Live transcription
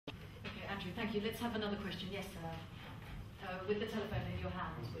Thank you. Let's have another question. Yes, sir. With the telephone in your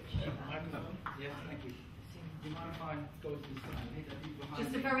hand, which... Yes, thank you. Do you mind if I go to the side?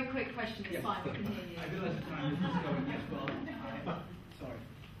 Just a very quick question, it's fine, we can hear you. I realise the time is going, yes, well, sorry.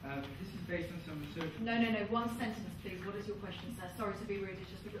 This is based on some research... No, one sentence, please. What is your question, sir? Sorry to be rude,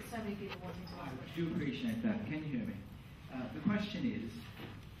 it's just we've got so many people wanting to ask questions. I do appreciate that. Can you hear me? The question is,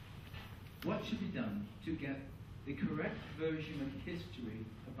 what should be done to get the correct version of history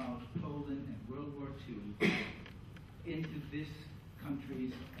about Poland and World War II into this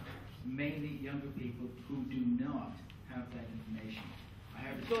country's mainly younger people who do not have that information?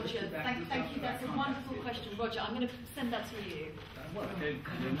 Roger, thank you. That's a wonderful question. Roger, I'm going to send that to you. Well, okay,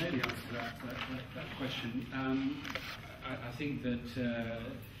 maybe answer that question. I think that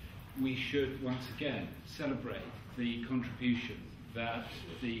we should once again celebrate the contribution that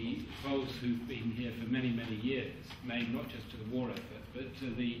the Poles who've been here for many, many years made, not just to the war effort, but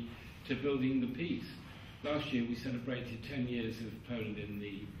to building the peace. Last year we celebrated 10 years of Poland in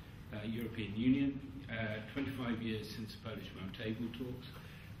the European Union, 25 years since the Polish Round Table talks.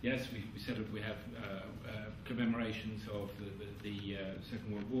 Yes, we have commemorations of the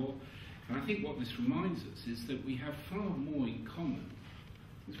Second World War, and I think what this reminds us is that we have far more in common.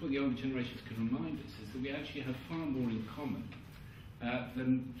 This is what the older generations can remind us, is that we actually have far more in common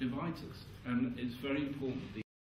than divides us, and it's very important.